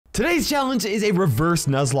Today's challenge is a reverse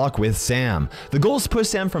Nuzlocke with Sam. The goal is to push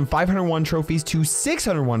Sam from 501 trophies to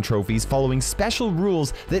 601 trophies following special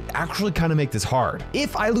rules that actually kind of make this hard.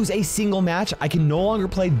 If I lose a single match, I can no longer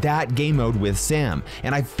play that game mode with Sam,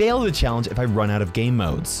 and I fail the challenge if I run out of game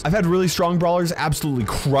modes. I've had really strong brawlers absolutely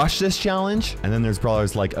crush this challenge, and then there's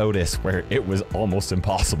brawlers like Otis where it was almost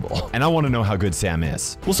impossible. And I want to know how good Sam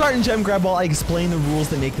is. We'll start in Gem Grab while I explain the rules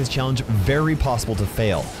that make this challenge very possible to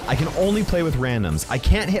fail. I can only play with randoms. I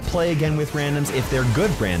can't hit play again with randoms if they're good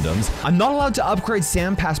randoms. I'm not allowed to upgrade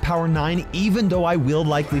Sam past power 9, even though I will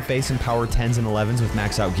likely face in power 10s and 11s with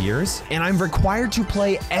max out gears. And I'm required to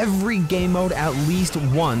play every game mode at least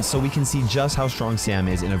once so we can see just how strong Sam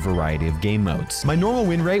is in a variety of game modes. My normal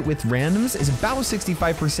win rate with randoms is about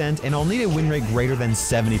 65%, and I'll need a win rate greater than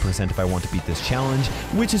 70% if I want to beat this challenge,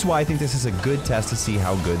 which is why I think this is a good test to see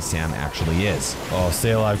how good Sam actually is. Oh,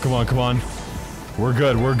 stay alive. Come on, come on. We're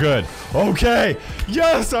good, we're good. Okay,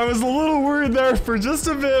 yes, I was a little worried there for just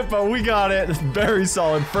a bit, but we got it. Very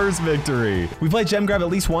solid first victory. We played Gem Grab at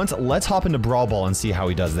least once. Let's hop into Brawl Ball and see how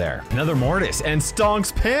he does there. Another Mortis and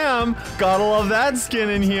Stonks Pam. Gotta love that skin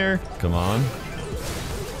in here. Come on.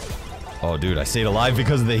 Oh, dude, I stayed alive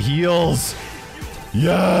because of the heals.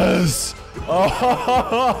 Yes.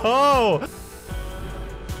 Oh.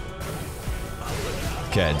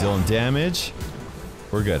 Okay, dealing damage.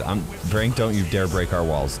 We're good. Brink, don't you dare break our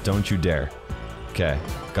walls. Don't you dare. Okay.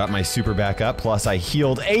 Got my super back up. Plus I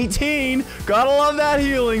healed 18. Gotta love that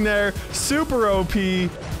healing there. Super OP.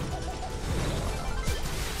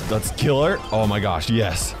 Let's kill her. Oh my gosh.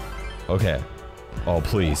 Yes. Okay. Oh,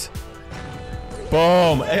 please.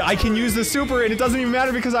 Boom. I can use the super and it doesn't even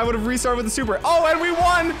matter because I would have restarted with the super. Oh, and we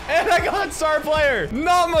won. And I got star player.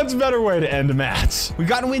 Not much better way to end a match. We've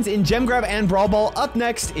gotten wins in Gem Grab and Brawl Ball. Up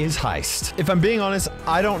next is Heist. If I'm being honest,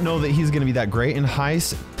 I don't know that he's going to be that great in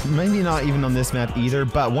Heist. Maybe not even on this map either.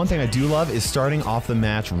 But one thing I do love is starting off the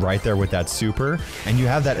match right there with that super. And you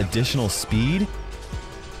have that additional speed.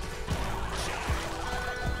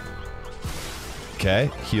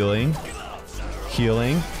 Okay. Healing.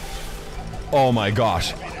 Healing. Oh my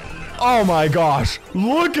gosh. Oh my gosh.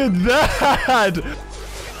 Look at that.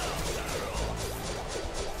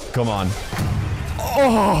 Come on.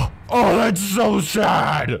 Oh, that's so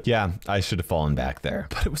sad. Yeah, I should have fallen back there,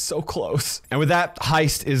 but it was so close. And with that,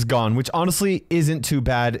 Heist is gone, which honestly isn't too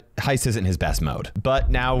bad. Heist isn't his best mode.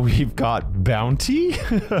 But now we've got Bounty.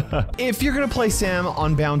 If you're gonna play Sam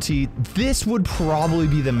on Bounty, this would probably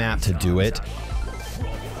be the map to do it.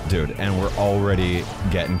 Dude, and we're already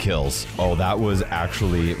getting kills. Oh, that was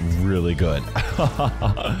actually really good.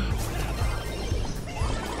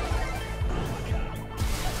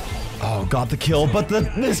 Oh, got the kill, but the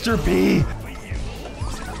Mr. P.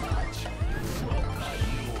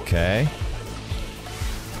 Okay.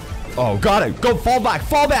 Oh, got it. Go, fall back,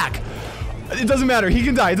 fall back. It doesn't matter. He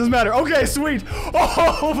can die. It doesn't matter. Okay, sweet.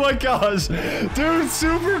 Oh my gosh. Dude,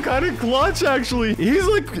 super kind of clutch, actually. He's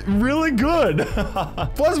like really good.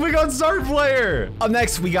 Plus, we got star player. Up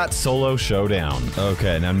next, we got solo showdown.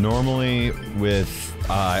 Okay, now normally with...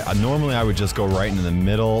 normally I would just go right into the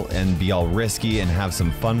middle and be all risky and have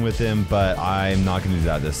some fun with him, but I'm not going to do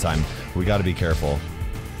that this time. We got to be careful.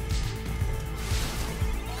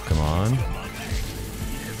 Come on.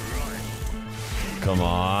 Come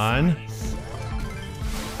on.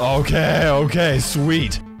 Okay, okay,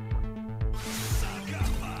 sweet.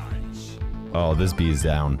 Oh, this B is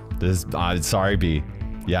down. This, sorry, B.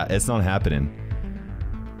 Yeah, it's not happening.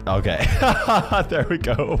 Okay, there we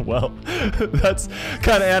go. Well, that's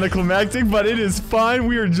kind of anticlimactic, but it is fine.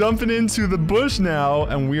 We are jumping into the bush now,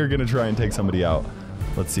 and we are gonna try and take somebody out.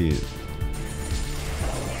 Let's see.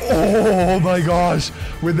 Oh my gosh,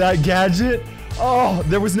 with that gadget. Oh,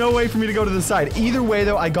 there was no way for me to go to the side. Either way,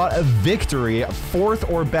 though, I got a victory. 4th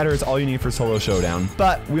or better is all you need for solo showdown,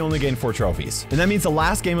 but we only gained 4 trophies. And that means the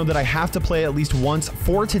last game mode that I have to play at least once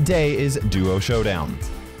for today is duo showdown.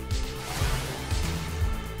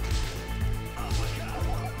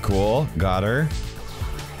 Cool, got her.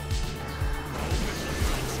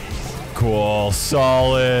 Cool,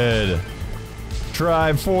 solid.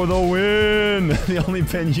 Tribe for the win. The only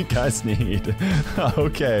pin you guys need.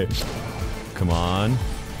 Okay. Come on.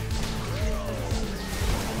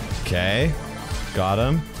 Okay. Got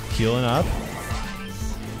him. Healing up.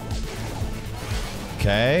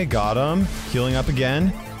 Okay, got him. Healing up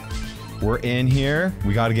again. We're in here.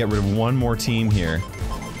 We got to get rid of one more team here.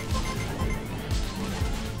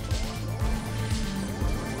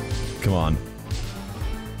 Come on.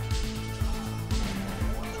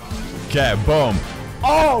 Okay, boom.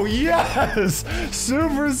 Oh, yes!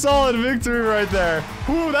 Super solid victory right there.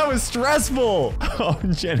 Whew, that was stressful. Oh,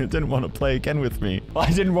 Janet didn't want to play again with me.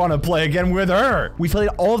 I didn't want to play again with her. We played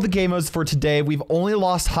all of the game modes for today. We've only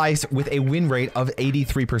lost Heist with a win rate of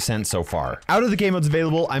 83% so far. Out of the game modes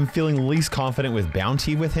available, I'm feeling least confident with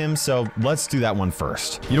Bounty with him, so let's do that one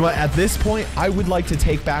first. You know what? At this point, I would like to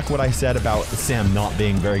take back what I said about Sam not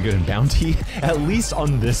being very good in Bounty, at least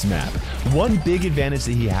on this map. One big advantage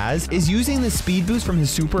that he has is using the speed boost from his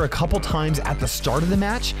super a couple times at the start of the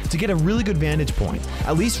match to get a really good vantage point.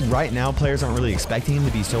 At least right now, players aren't really expecting him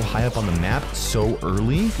to be so high up on the map so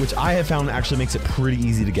early, which I have found actually makes it pretty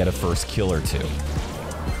easy to get a first kill or two.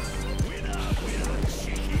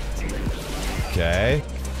 Okay.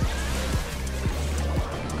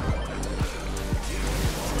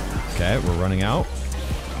 Okay, we're running out.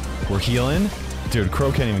 We're healing. Dude,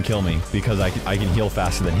 Crow can't even kill me because I can heal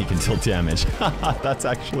faster than he can deal damage. That's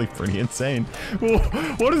actually pretty insane.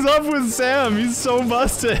 What is up with Sam? He's so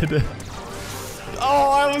busted.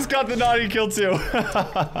 Oh, I almost got the naughty kill too.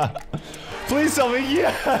 Please tell me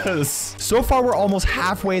yes. So far, we're almost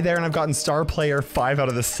halfway there, and I've gotten star player 5 out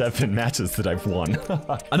of the 7 matches that I've won.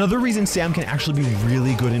 Another reason Sam can actually be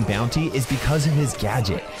really good in Bounty is because of his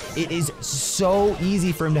gadget. It is so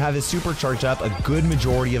easy for him to have his supercharge up a good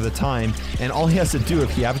majority of the time, and all he has to do if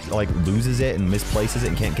he like loses it and misplaces it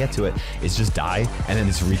and can't get to it is just die, and then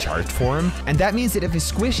it's recharged for him. And that means that if a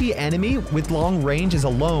squishy enemy with long range is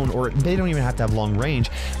alone, or they don't even have to have long range,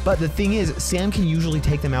 but the thing is, Sam can usually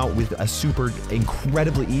take them out with a super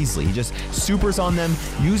incredibly easily. He just supers on them,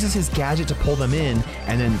 uses his gadget to pull them in,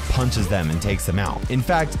 and then punches them and takes them out. In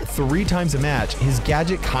fact, 3 times a match, his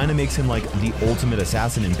gadget kind of makes him like the ultimate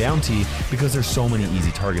assassin in Bounty because there's so many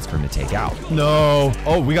easy targets for him to take out. No.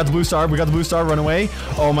 Oh, we got the blue star. We got the blue star. Run away.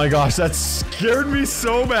 Oh my gosh, that scared me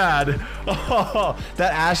so bad. Oh,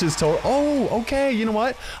 that Ash is total. Oh, okay. You know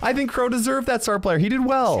what? I think Crow deserved that star player. He did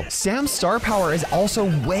well. Sam's star power is also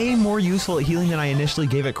way more useful at healing than I initially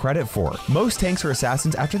gave it credit for. Most tanks or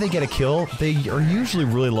assassins, after they get a kill, they are usually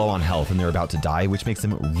really low on health and they're about to die, which makes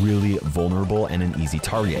them really vulnerable and an easy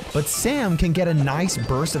target. But Sam can get a nice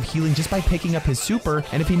burst of healing just by picking up his super,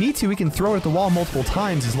 and if he needs to, he can throw it at the wall multiple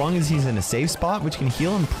times as long as he's in a safe spot, which can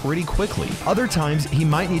heal him pretty quickly. Other times, he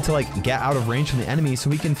might need to like get out of range from the enemy so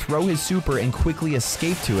he can throw his super and quickly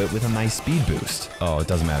escape to it with a nice speed boost. Oh, it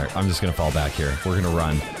doesn't matter. I'm just gonna fall back here. We're gonna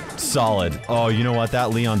run. Solid. Oh, you know what?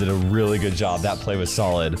 That Leon did a really good job. That play was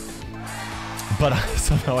solid. But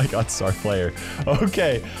somehow I got star player.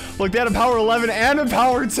 Okay. Look, they had a power 11 and a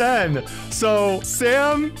power 10. So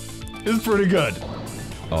Sam is pretty good.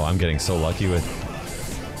 Oh, I'm getting so lucky with...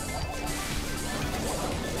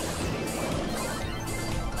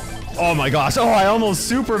 Oh my gosh. Oh, I almost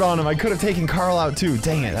supered on him. I could have taken Carl out too.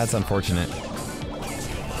 Dang it. That's unfortunate.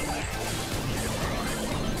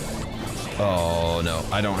 Oh no.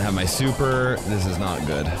 I don't have my super. This is not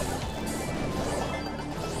good.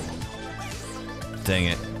 Dang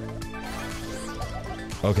it.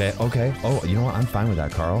 Okay, okay. Oh, you know what? I'm fine with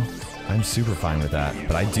that, Carl. I'm super fine with that.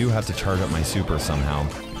 But I do have to charge up my super somehow.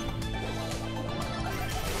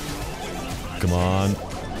 Come on.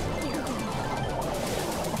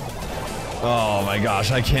 Oh my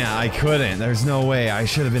gosh, I can't. I couldn't. There's no way. I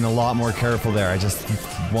should have been a lot more careful there. I just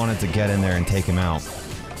wanted to get in there and take him out.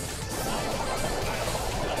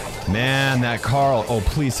 Man, that Carl. Oh,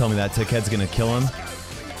 please tell me that Tickhead's gonna kill him.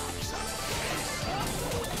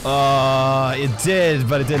 It did,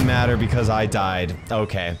 but it didn't matter because I died.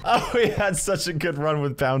 Okay. Oh, we had such a good run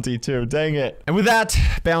with Bounty too. Dang it. And with that,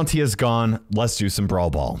 Bounty is gone. Let's do some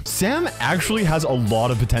Brawl Ball. Sam actually has a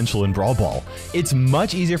lot of potential in Brawl Ball. It's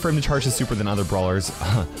much easier for him to charge his super than other brawlers.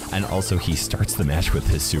 And also he starts the match with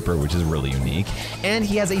his super, which is really unique. And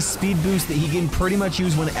he has a speed boost that he can pretty much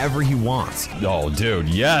use whenever he wants. Oh, dude.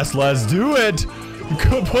 Yes, let's do it.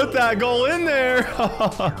 Could put that goal in there.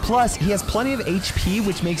 Plus, he has plenty of HP,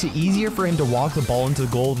 which makes it easier for him to walk the ball into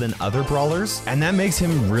the goal than other brawlers, and that makes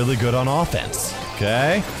him really good on offense.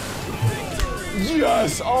 Okay.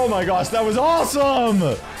 Yes! Oh my gosh, that was awesome!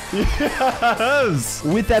 Yes!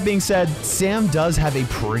 With that being said, Sam does have a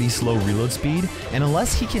pretty slow reload speed, and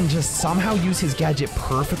unless he can just somehow use his gadget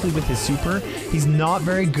perfectly with his super, he's not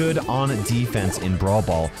very good on defense in Brawl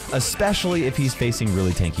Ball, especially if he's facing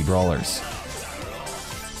really tanky brawlers.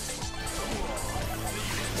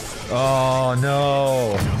 Oh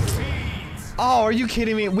no. Oh, are you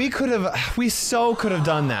kidding me? We so could have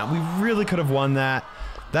done that. We really could have won that.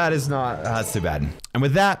 That is not, that's too bad. And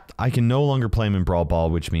with that, I can no longer play him in Brawl Ball,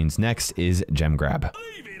 which means next is Gem Grab.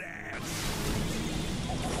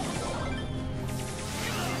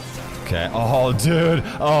 Okay. Oh, dude.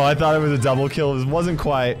 Oh, I thought it was a double kill. It wasn't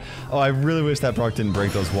quite. Oh, I really wish that Brock didn't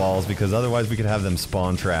break those walls because otherwise we could have them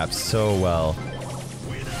spawn traps so well.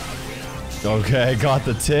 Okay, got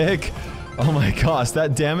the tick. Oh my gosh,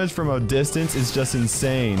 that damage from a distance is just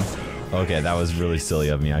insane. Okay, that was really silly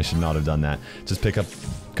of me. I should not have done that. Just pick up.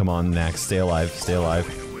 Come on, next. Stay alive. Stay alive.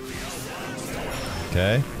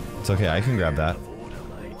 Okay. It's okay. I can grab that.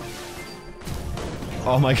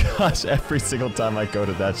 Oh my gosh, every single time I go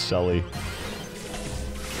to that Shelly.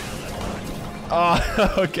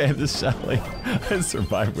 Oh, okay, the Shelly. I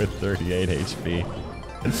survived with 38 HP.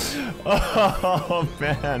 Oh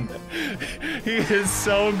man, he is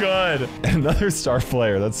so good. Another star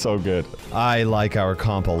player, that's so good. I like our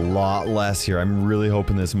comp a lot less here. I'm really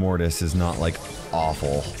hoping this Mortis is not like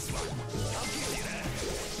awful.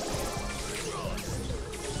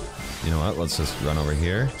 You know what, let's just run over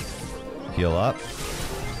here. Heal up.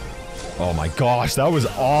 Oh my gosh, that was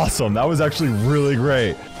awesome. That was actually really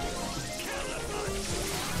great.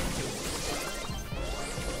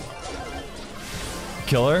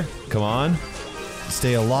 Killer, come on.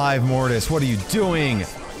 Stay alive, Mortis. What are you doing?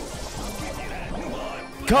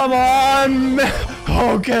 Come on!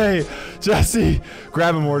 Okay, Jesse.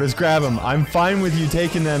 Grab him, Mortis, grab him. I'm fine with you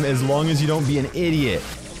taking them as long as you don't be an idiot.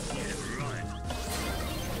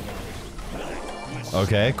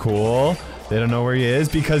 Okay, cool. They don't know where he is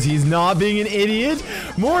because he's not being an idiot.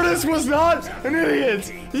 Mortis was not an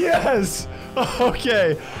idiot. Yes.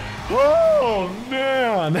 Okay. Oh,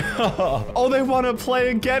 man. Oh, they want to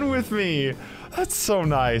play again with me. That's so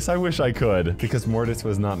nice. I wish I could, because Mortis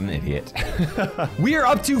was not an idiot. We are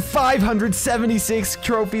up to 576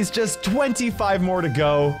 trophies, just 25 more to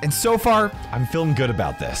go. And so far, I'm feeling good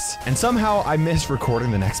about this. And somehow I missed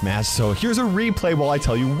recording the next match, so here's a replay while I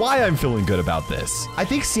tell you why I'm feeling good about this. I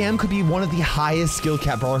think Sam could be one of the highest skill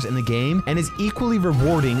cap brawlers in the game and is equally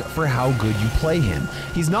rewarding for how good you play him.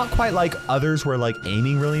 He's not quite like others where like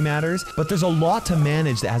aiming really matters, but there's a lot to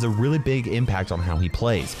manage that has a really big impact on how he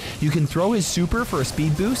plays. You can throw his super for a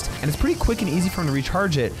speed boost, and it's pretty quick and easy for him to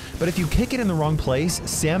recharge it, but if you kick it in the wrong place,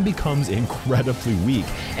 Sam becomes incredibly weak,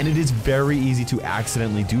 and it is very easy to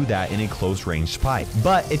accidentally do that in a close range fight.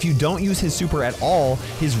 But if you don't use his super at all,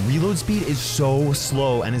 his reload speed is so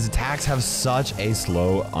slow, and his attacks have such a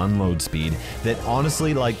slow unload speed that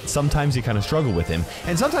honestly, like, sometimes you kind of struggle with him,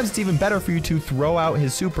 and sometimes it's even better for you to throw out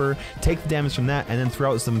his super, take the damage from that, and then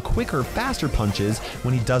throw out some quicker, faster punches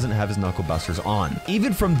when he doesn't have his knuckle busters on.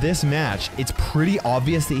 Even from this match, it's pretty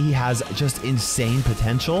obvious that he has just insane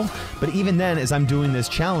potential, but even then, as I'm doing this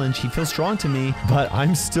challenge, he feels strong to me, but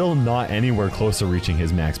I'm still not anywhere close to reaching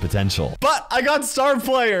his max potential. But I got star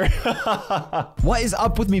player! What is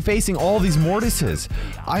up with me facing all these Mortises?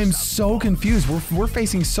 I am so confused. We're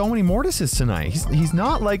facing so many Mortises tonight. He's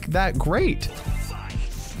not like that great.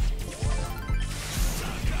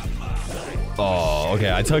 Oh,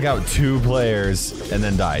 okay, I took out 2 players and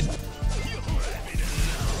then died.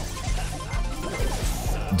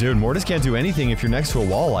 Dude, Mortis can't do anything if you're next to a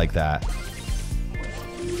wall like that.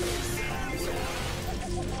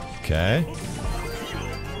 Okay.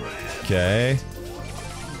 Okay.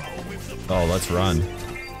 Oh, let's run.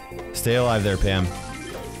 Stay alive there, Pam.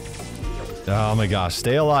 Oh my gosh,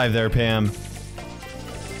 stay alive there, Pam.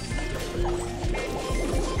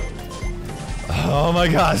 Oh my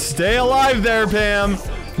gosh, stay alive there, Pam.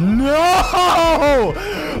 No!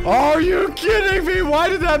 Are you kidding me? Why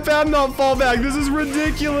did that Pam not fall back? This is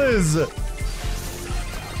ridiculous.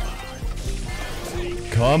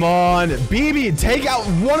 Come on, BB, take out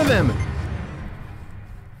one of them.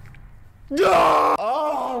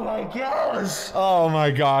 Oh my gosh. Oh my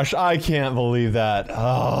gosh, I can't believe that.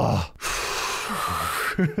 Oh.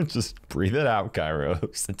 Just breathe it out,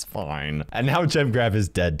 Kairos. It's fine. And now Gem Grab is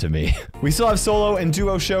dead to me. We still have solo and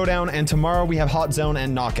duo showdown, and tomorrow we have hot zone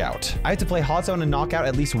and knockout. I have to play hot zone and knockout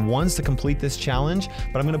at least once to complete this challenge,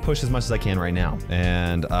 but I'm gonna push as much as I can right now.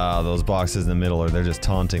 And those boxes in the middle they're just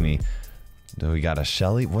taunting me. Do we got a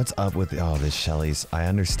Shelly? What's up with the, oh, there's Shellys. I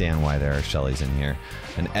understand why there are Shellys in here.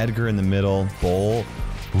 An Edgar in the middle, Bull.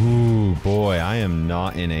 Ooh, boy, I am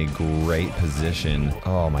not in a great position.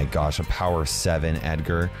 Oh my gosh, a power 7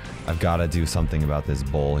 Edgar. I've got to do something about this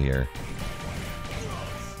Bull here.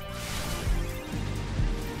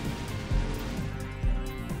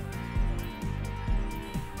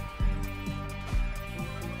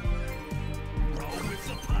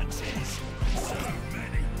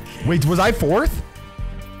 Wait, was I 4th?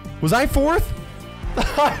 Was I 4th?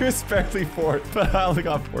 I was barely fourth, but I only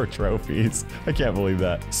got 4 trophies. I can't believe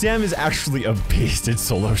that. Sam is actually a beast at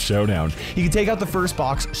solo showdown. He can take out the first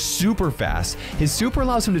box super fast. His super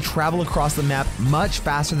allows him to travel across the map much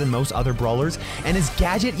faster than most other brawlers, and his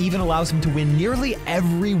gadget even allows him to win nearly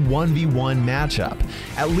every 1v1 matchup.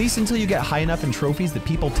 At least until you get high enough in trophies that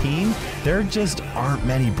people team, there just aren't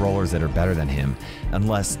many brawlers that are better than him,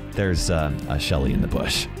 unless there's a Shelly in the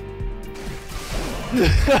bush.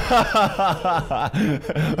 I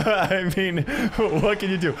mean, what can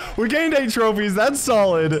you do? We gained 8 trophies, that's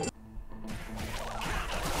solid.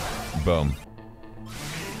 Boom.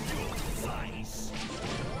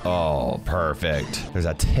 Oh, perfect. There's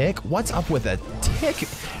a tick. What's up with a tick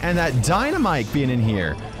and that dynamite being in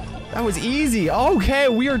here? That was easy. Okay,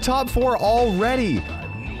 we are top 4 already.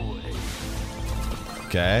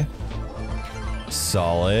 Okay.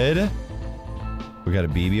 Solid. We got a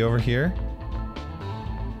BB over here.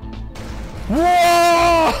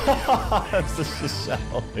 Whoa! That's just a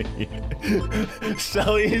Shelly.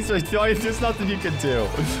 Shelly, there's nothing you can do.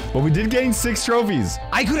 But we did gain 6 trophies.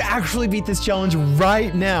 I could actually beat this challenge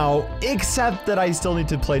right now, except that I still need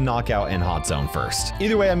to play Knockout and Hot Zone first.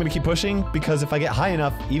 Either way, I'm gonna keep pushing, because if I get high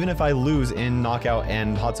enough, even if I lose in Knockout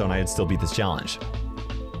and Hot Zone, I'd still beat this challenge.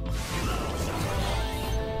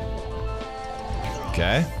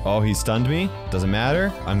 Okay. Oh, he stunned me. Doesn't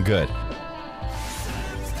matter. I'm good.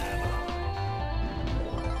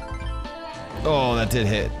 Oh, that did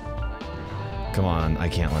hit. Come on, I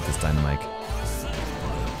can't let this dynamite.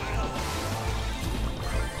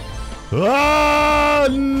 Ah,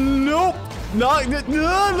 nope. No.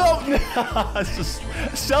 It's just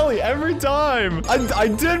Shelly every time. I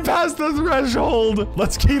did pass the threshold.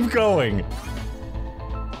 Let's keep going.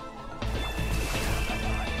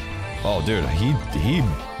 Oh, dude, he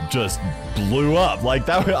just blew up like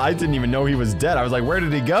that. I didn't even know he was dead. I was like, where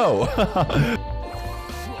did he go?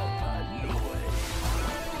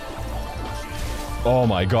 Oh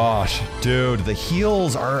my gosh, dude, the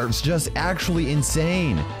heals are just actually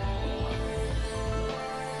insane.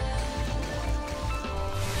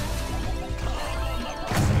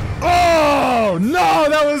 Oh, no,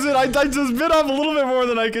 that was it. I just bit off a little bit more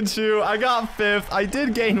than I could chew. I got 5th. I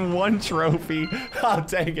did gain 1 trophy. Oh,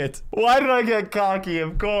 dang it. Why did I get cocky?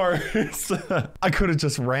 Of course. I could have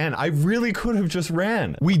just ran. I really could have just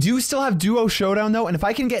ran. We do still have duo showdown though, and if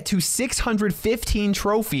I can get to 615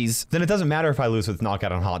 trophies, then it doesn't matter if I lose with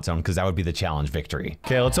Knockout on Hot Zone, because that would be the challenge victory.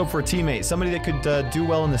 Okay, let's hope for a teammate. Somebody that could do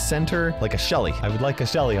well in the center, like a Shelly. I would like a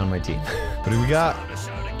Shelly on my team. What do we got?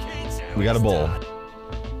 We got a bull.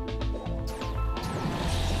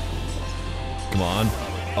 Come on.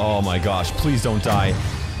 Oh my gosh, please don't die.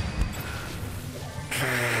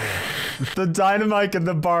 The dynamite and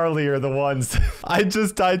the barley are the ones. I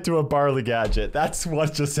just died to a barley gadget. That's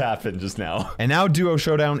what just happened just now. And now duo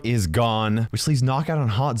showdown is gone, which leaves Knockout on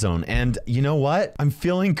Hot Zone. And you know what? I'm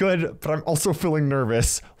feeling good, but I'm also feeling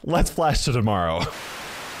nervous. Let's flash to tomorrow.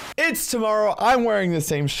 It's tomorrow. I'm wearing the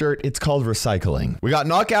same shirt. It's called Recycling. We got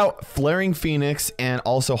Knockout, Flaring Phoenix, and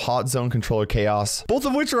also Hot Zone Controller Chaos, both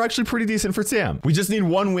of which are actually pretty decent for Sam. We just need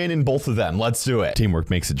 1 win in both of them. Let's do it.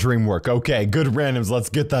 Teamwork makes a dream work. Okay, good randoms. Let's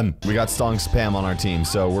get them. We got Stong Spam on our team,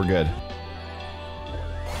 so we're good.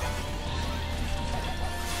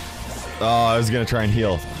 Oh, I was gonna try and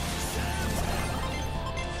heal.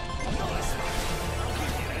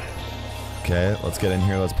 Okay, let's get in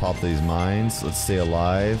here. Let's pop these mines. Let's stay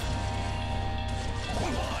alive.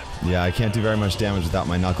 Yeah, I can't do very much damage without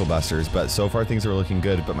my knuckle busters, but so far things are looking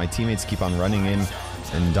good, but my teammates keep on running in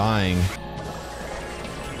and dying.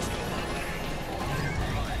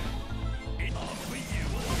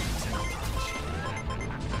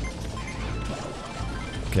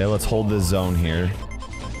 Okay, let's hold this zone here.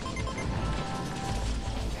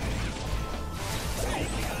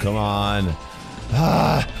 Come on.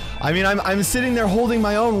 Ah! I mean, I'm sitting there holding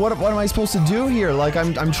my own. What am I supposed to do here? Like,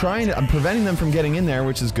 I'm preventing them from getting in there,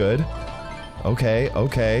 which is good. Okay,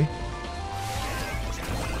 okay.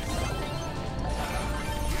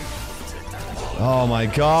 Oh my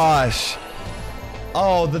gosh.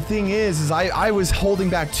 Oh, the thing is I was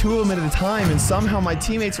holding back 2 of them at a time, and somehow my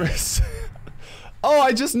teammates were... Oh,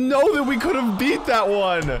 I just know that we could have beat that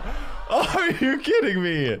one. Oh, are you kidding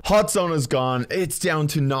me? Hot Zone is gone. It's down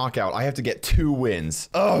to Knockout. I have to get 2 wins.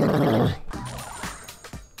 Oh,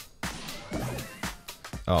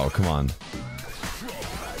 come on.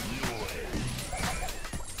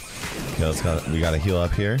 Okay, we gotta heal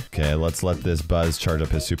up here. Okay, let's let this Buzz charge up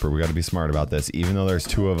his super. We gotta be smart about this, even though there's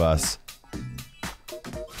 2 of us.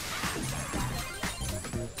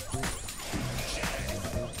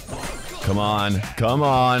 Come on, come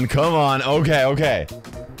on, come on. Okay, okay.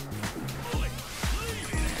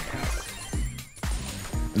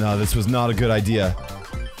 No, this was not a good idea.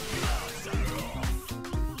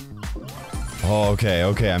 Oh, okay,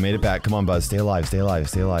 okay, I made it back. Come on, Buzz, stay alive, stay alive,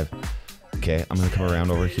 stay alive. Okay, I'm gonna come around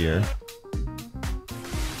over here.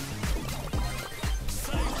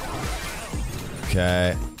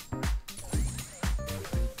 Okay.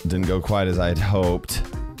 Didn't go quite as I'd hoped.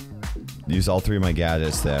 Use all 3 of my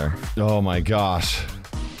gadgets there. Oh my gosh.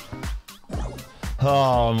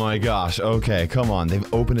 Oh my gosh. Okay, come on.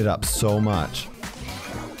 They've opened it up so much.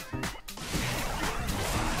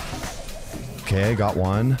 Okay, got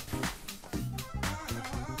one.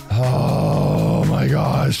 Oh my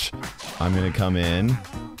gosh. I'm gonna come in.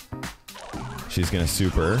 She's gonna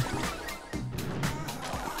super.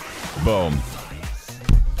 Boom.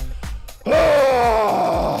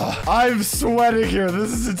 Oh, I'm sweating here.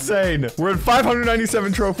 This is insane. We're at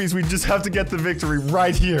 597 trophies. We just have to get the victory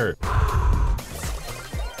right here.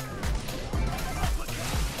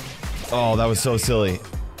 Oh, that was so silly.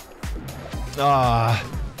 Ah,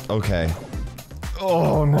 okay.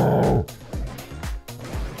 Oh no.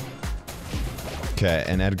 Okay,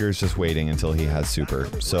 and Edgar's just waiting until he has super.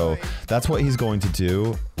 So that's what he's going to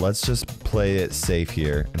do. Let's just play it safe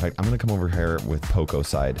here. In fact, I'm gonna come over here with Poco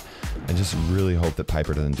side and just really hope that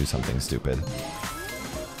Piper doesn't do something stupid.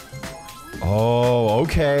 Oh,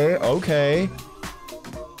 okay, okay.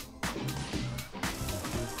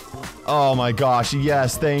 Oh my gosh,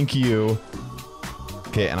 yes, thank you.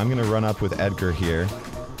 Okay, and I'm gonna run up with Edgar here.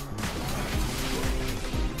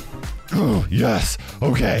 Oh, yes,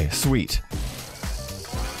 okay, sweet.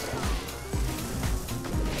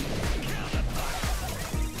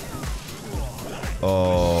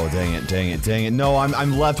 Oh, dang it, dang it, dang it. No,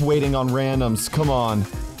 I'm left waiting on randoms. Come on.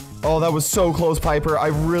 Oh, that was so close, Piper. I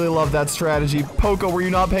really love that strategy. Poco, were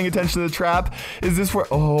you not paying attention to the trap? Is this where...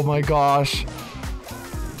 Oh my gosh.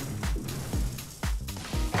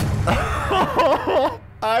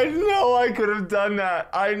 I know I could have done that.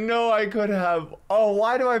 I know I could have. Oh,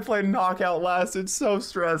 why do I play knockout last? It's so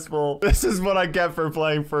stressful. This is what I get for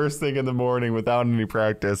playing first thing in the morning without any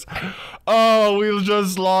practice. Oh, we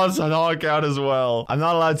just lost a knockout as well. I'm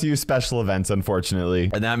not allowed to use special events,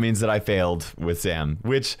 unfortunately. And that means that I failed with Sam,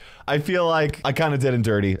 which I feel like I kind of did him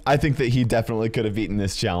dirty. I think that he definitely could have beaten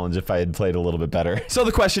this challenge if I had played a little bit better. So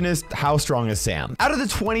the question is, how strong is Sam? Out of the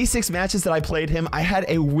 26 matches that I played him, I had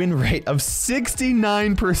a win rate of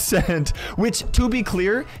 69%, which, to be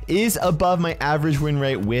clear, is above my average win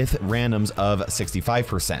rate with randoms of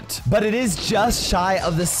 65%. But it is just shy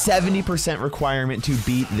of the 70% requirement to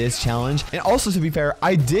beat this challenge. And also, to be fair,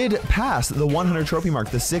 I did pass the 100 trophy mark,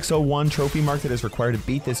 the 601 trophy mark that is required to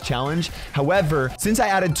beat this challenge. However, since I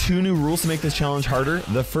added 2 new rules to make this challenge harder,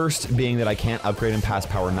 the first being that I can't upgrade and pass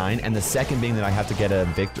power 9, and the second being that I have to get a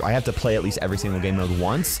victory. I have to play at least every single game mode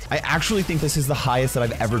once. I actually think this is the highest that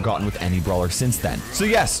I've ever gotten with any brawler since then. So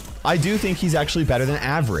yes, I do think he's actually better than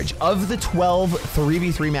average. Of the 12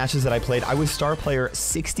 3v3 matches that I played, I was star player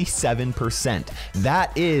 67%.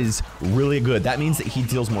 That is really good. That means that he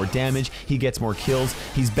deals more damage, he gets more kills,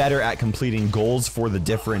 he's better at completing goals for the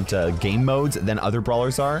different game modes than other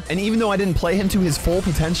brawlers are. And even though I didn't play him to his full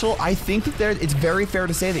potential, I think that it's very fair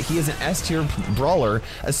to say that he is an S tier brawler,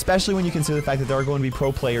 especially when you consider the fact that there are going to be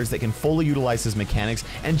pro players that can fully utilize his mechanics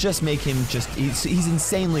and just make him he's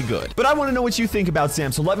insanely good. But I want to know what you think about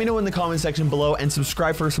Sam, so let me know in the comment section below and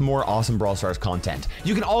subscribe for some more awesome Brawl Stars content.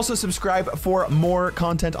 You can also subscribe for more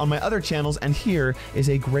content on my other channels, and here is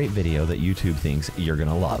a great video that YouTube thinks you're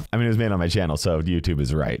gonna love. I mean, it was made on my channel, so YouTube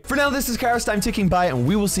is right. For now, this is KairosTime ticking by, and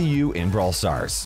we will see you in Brawl Stars.